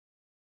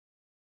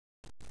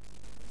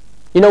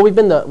You know, we've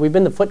been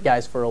the foot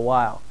guys for a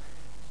while,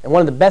 and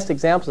one of the best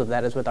examples of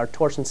that is with our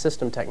torsion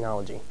system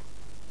technology.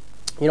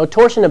 You know,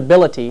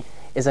 torsionability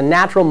is a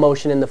natural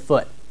motion in the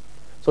foot.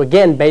 So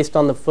again, based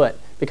on the foot,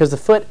 because the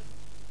foot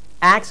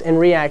acts and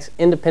reacts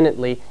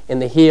independently in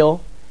the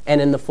heel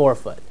and in the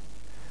forefoot.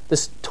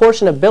 This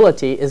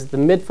torsionability is the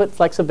midfoot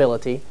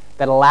flexibility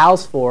that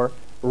allows for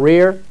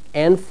rear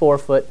and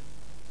forefoot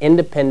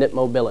independent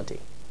mobility.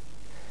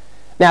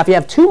 Now, if you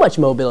have too much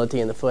mobility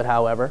in the foot,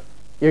 however,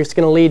 it's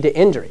going to lead to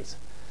injuries.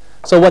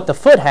 So what the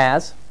foot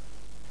has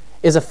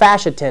is a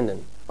fascia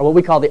tendon, or what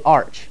we call the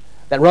arch,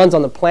 that runs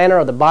on the plantar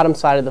or the bottom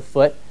side of the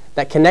foot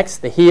that connects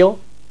the heel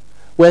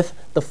with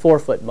the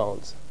forefoot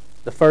bones,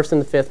 the first and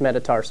the fifth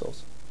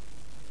metatarsals.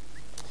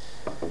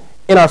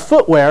 In our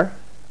footwear,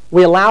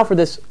 we allow for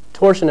this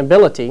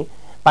torsionability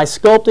by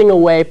sculpting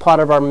away part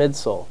of our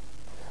midsole.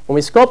 When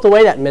we sculpt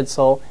away that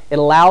midsole, it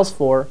allows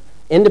for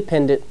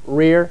independent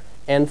rear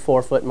and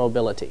forefoot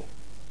mobility.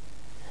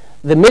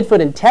 The midfoot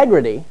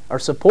integrity, or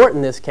support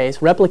in this case,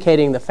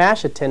 replicating the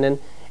fascia tendon,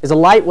 is a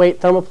lightweight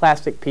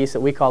thermoplastic piece that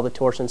we call the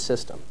torsion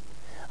system.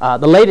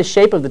 The latest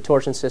shape of the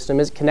torsion system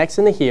is it connects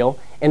in the heel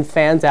and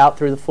fans out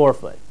through the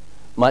forefoot,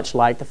 much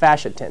like the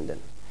fascia tendon.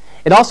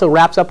 It also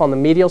wraps up on the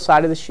medial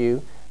side of the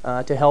shoe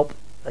to help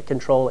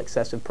control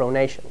excessive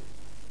pronation.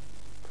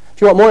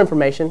 If you want more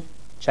information,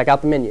 check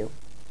out the menu.